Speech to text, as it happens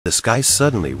the sky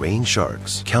suddenly rained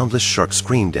sharks. Countless sharks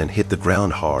screamed and hit the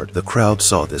ground hard. The crowd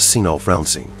saw this scene all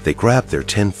flouncing. They grabbed their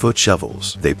 10-foot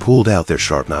shovels. They pulled out their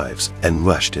sharp knives and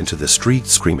rushed into the street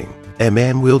screaming. A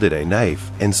man wielded a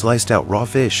knife and sliced out raw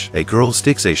fish. A girl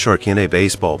sticks a shark in a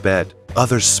baseball bat.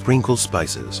 Others sprinkle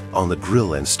spices on the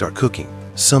grill and start cooking.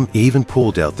 Some even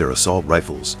pulled out their assault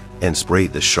rifles and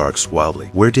sprayed the sharks wildly.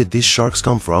 Where did these sharks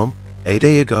come from? A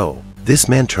day ago, this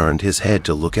man turned his head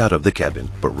to look out of the cabin,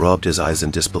 but rubbed his eyes in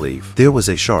disbelief. There was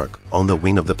a shark on the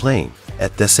wing of the plane.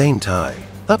 At the same time,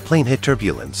 the plane hit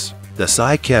turbulence. The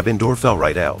side cabin door fell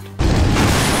right out.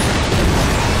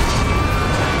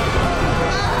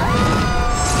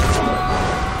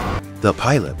 The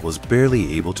pilot was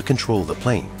barely able to control the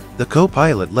plane. The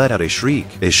co-pilot let out a shriek.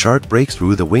 A shark breaks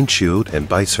through the windshield and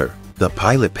bites her. The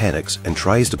pilot panics and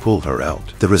tries to pull her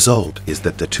out. The result is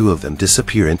that the two of them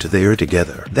disappear into the air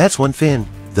together. That's when Finn,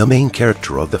 the main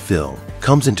character of the film,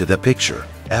 comes into the picture.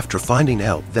 After finding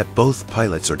out that both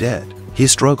pilots are dead, he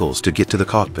struggles to get to the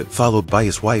cockpit, followed by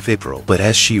his wife April. But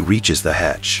as she reaches the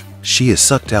hatch, she is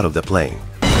sucked out of the plane.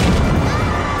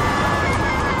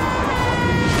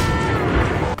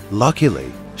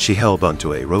 Luckily, she held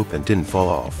onto a rope and didn't fall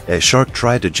off. A shark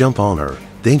tried to jump on her.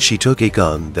 Then she took a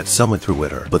gun that someone threw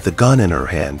at her, but the gun in her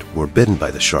hand were bitten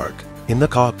by the shark. In the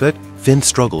cockpit, Finn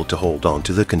struggled to hold on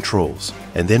to the controls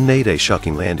and then made a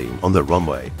shocking landing on the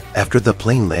runway. After the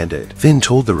plane landed, Finn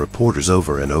told the reporters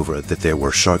over and over that there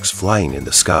were sharks flying in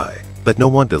the sky, but no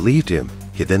one believed him.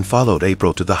 He then followed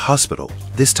April to the hospital.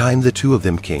 This time the two of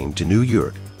them came to New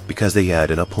York because they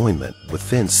had an appointment with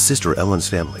Finn's sister Ellen's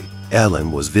family.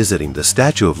 Ellen was visiting the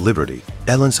Statue of Liberty.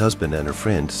 Ellen's husband and her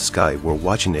friend Sky were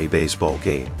watching a baseball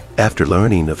game. After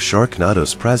learning of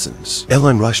Sharknado's presence,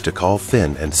 Ellen rushed to call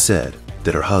Finn and said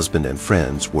that her husband and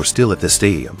friends were still at the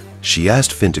stadium. She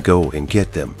asked Finn to go and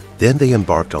get them. Then they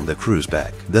embarked on the cruise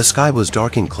back. The sky was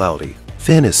dark and cloudy.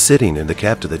 Finn is sitting in the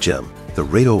cab to the gym. The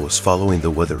radio was following the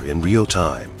weather in real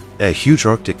time. A huge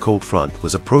Arctic cold front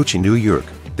was approaching New York.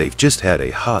 They've just had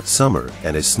a hot summer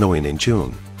and it's snowing in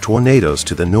June. Tornadoes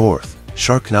to the north,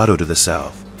 Sharknado to the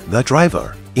south. The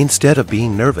driver, instead of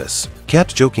being nervous,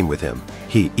 kept joking with him.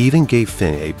 He even gave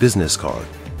Finn a business card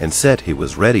and said he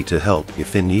was ready to help if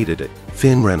Finn needed it.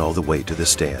 Finn ran all the way to the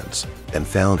stands and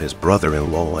found his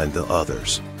brother-in-law and the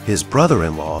others. His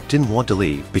brother-in-law didn't want to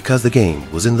leave because the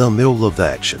game was in the middle of the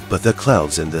action, but the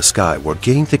clouds in the sky were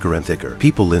getting thicker and thicker.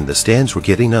 People in the stands were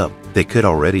getting up. They could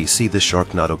already see the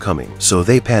Sharknado coming, so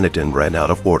they panicked and ran out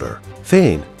of order.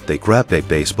 Finn, they grabbed a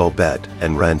baseball bat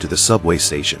and ran to the subway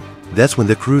station. That's when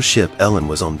the cruise ship Ellen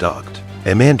was undocked.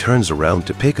 A man turns around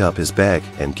to pick up his bag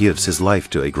and gives his life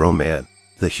to a grown man.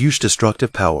 The huge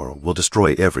destructive power will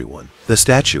destroy everyone. The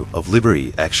Statue of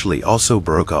Liberty actually also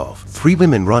broke off. 3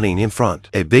 women running in front.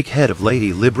 A big head of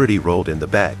Lady Liberty rolled in the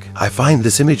back. I find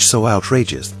this image so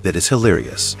outrageous that it's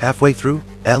hilarious. Halfway through,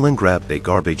 Ellen grabbed a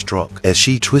garbage truck. As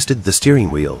she twisted the steering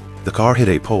wheel, the car hit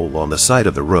a pole on the side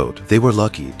of the road. They were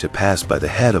lucky to pass by the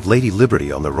head of Lady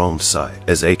Liberty on the wrong side.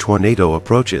 As a tornado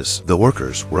approaches, the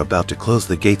workers were about to close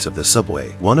the gates of the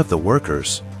subway. One of the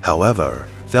workers, however,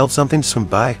 felt something swim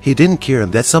by. He didn't care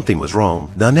that something was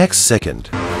wrong. The next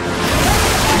second,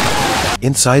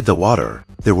 inside the water,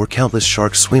 there were countless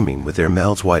sharks swimming with their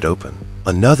mouths wide open.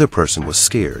 Another person was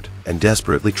scared and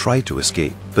desperately tried to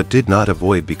escape, but did not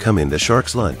avoid becoming the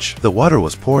shark's lunch. The water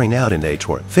was pouring out in a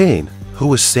torrent. Finn, who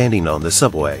was standing on the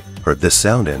subway, heard the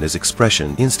sound and his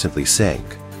expression instantly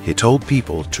sank. He told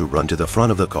people to run to the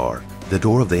front of the car. The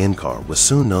door of the end car was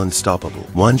soon unstoppable.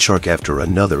 One shark after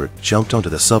another jumped onto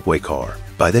the subway car.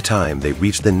 By the time they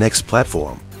reached the next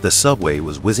platform, the subway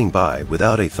was whizzing by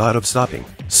without a thought of stopping.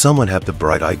 Someone had the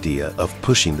bright idea of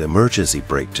pushing the emergency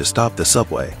brake to stop the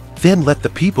subway. Finn let the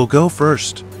people go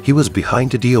first. He was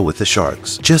behind to deal with the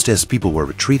sharks. Just as people were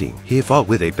retreating, he fought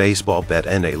with a baseball bat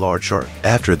and a large shark.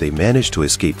 After they managed to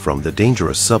escape from the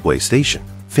dangerous subway station,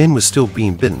 Finn was still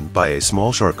being bitten by a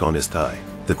small shark on his thigh.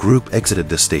 The group exited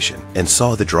the station and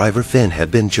saw the driver Finn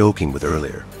had been joking with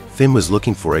earlier. Finn was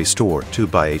looking for a store to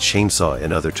buy a chainsaw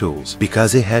and other tools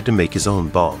because he had to make his own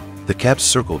bomb. The cab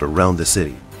circled around the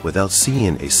city without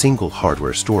seeing a single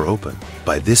hardware store open.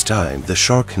 By this time, the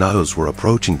Sharknadoes were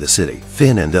approaching the city.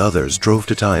 Finn and the others drove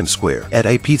to Times Square. At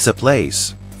a pizza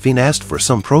place, Finn asked for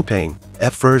some propane.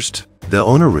 At first, the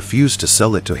owner refused to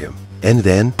sell it to him. And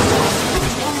then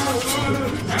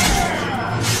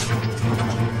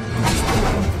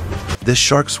the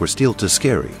sharks were still too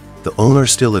scary. The owner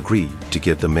still agreed to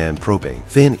give the man propane.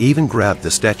 Finn even grabbed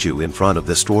the statue in front of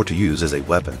the store to use as a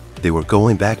weapon. They were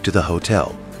going back to the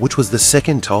hotel, which was the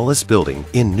second tallest building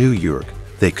in New York.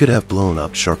 They could have blown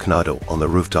up Sharknado on the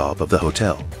rooftop of the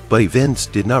hotel, but events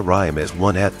did not rhyme as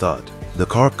one had thought. The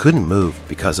car couldn't move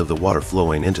because of the water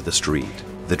flowing into the street.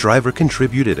 The driver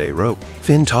contributed a rope.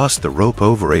 Finn tossed the rope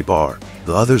over a bar.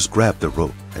 The others grabbed the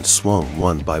rope and swung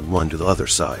one by one to the other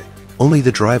side. Only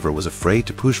the driver was afraid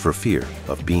to push for fear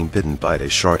of being bitten by a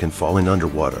shark and falling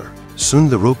underwater. Soon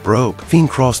the rope broke. Finn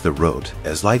crossed the road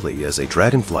as lightly as a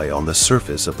dragonfly on the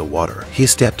surface of the water. He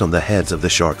stepped on the heads of the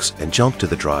sharks and jumped to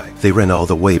the dry. They ran all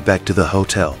the way back to the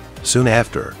hotel. Soon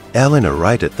after, Ellen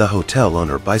arrived at the hotel on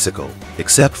her bicycle.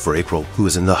 Except for April, who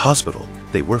was in the hospital,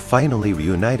 they were finally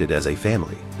reunited as a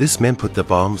family. This man put the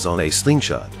bombs on a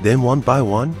slingshot. Then one by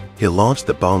one, he launched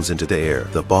the bombs into the air.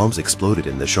 The bombs exploded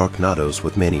in the Sharknadoes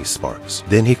with many sparks.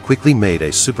 Then he quickly made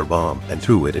a super bomb and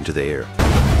threw it into the air.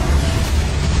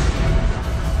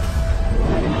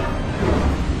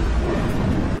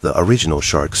 The original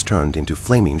sharks turned into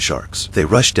flaming sharks. They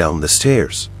rushed down the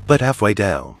stairs, but halfway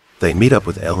down, they meet up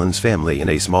with Ellen's family in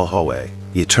a small hallway.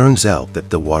 It turns out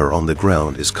that the water on the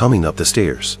ground is coming up the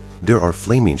stairs. There are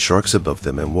flaming sharks above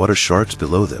them and water sharks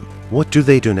below them. What do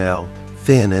they do now?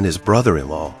 Finn and his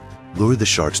brother-in-law lure the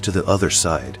sharks to the other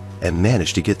side and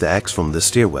manage to get the axe from the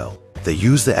stairwell. They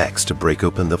use the axe to break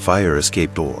open the fire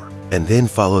escape door and then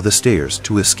follow the stairs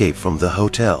to escape from the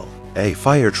hotel. A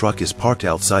fire truck is parked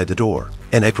outside the door,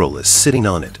 and April is sitting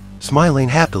on it, smiling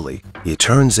happily. It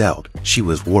turns out she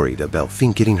was worried about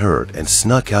Finn getting hurt and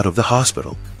snuck out of the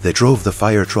hospital. They drove the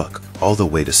fire truck all the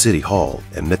way to City Hall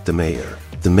and met the mayor.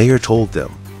 The mayor told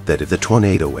them that if the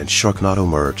tornado and Sharknado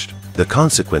merged, the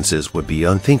consequences would be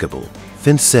unthinkable.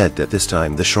 Finn said that this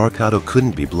time the Sharknado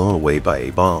couldn't be blown away by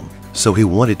a bomb, so he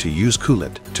wanted to use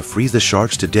coolant to freeze the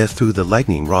sharks to death through the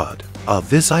lightning rod.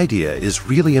 This idea is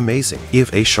really amazing.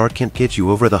 If a shark can't get you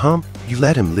over the hump, you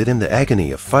let him live in the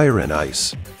agony of fire and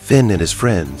ice. Finn and his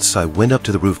friend Sky went up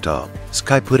to the rooftop.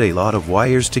 Sky put a lot of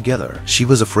wires together. She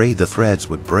was afraid the threads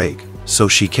would break, so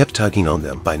she kept tugging on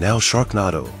them. By now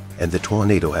Sharknado and the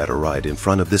tornado had arrived in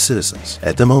front of the citizens.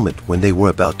 At the moment when they were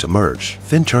about to merge,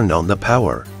 Finn turned on the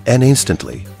power, and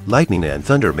instantly, lightning and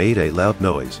thunder made a loud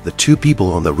noise. The two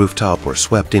people on the rooftop were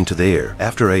swept into the air.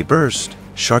 After a burst,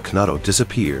 Sharknado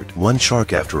disappeared. One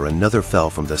shark after another fell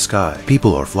from the sky.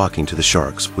 People are flocking to the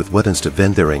sharks with weapons to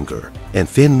vent their anger, and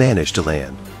Finn managed to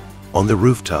land on the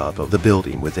rooftop of the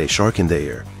building with a shark in the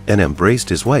air and embraced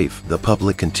his wife. The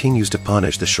public continues to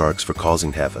punish the sharks for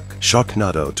causing havoc.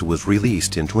 Sharknado 2 was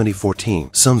released in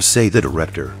 2014. Some say the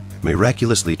director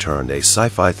miraculously turned a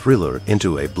sci-fi thriller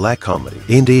into a black comedy.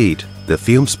 Indeed, the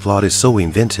film's plot is so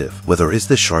inventive, whether it's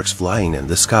the sharks flying in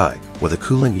the sky or the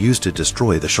coolant used to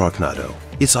destroy the Sharknado.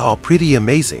 It's all pretty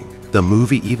amazing. The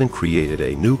movie even created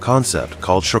a new concept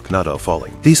called Sharknado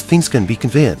falling. These things can be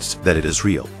convinced that it is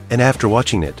real, and after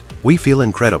watching it, we feel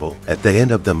incredible. At the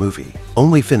end of the movie,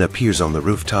 only Finn appears on the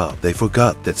rooftop. They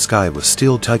forgot that Sky was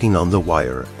still tugging on the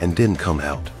wire and didn't come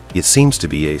out. It seems to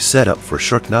be a setup for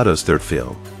Sharknado's third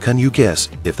film. Can you guess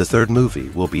if the third movie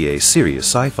will be a serious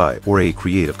sci-fi or a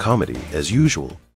creative comedy as usual?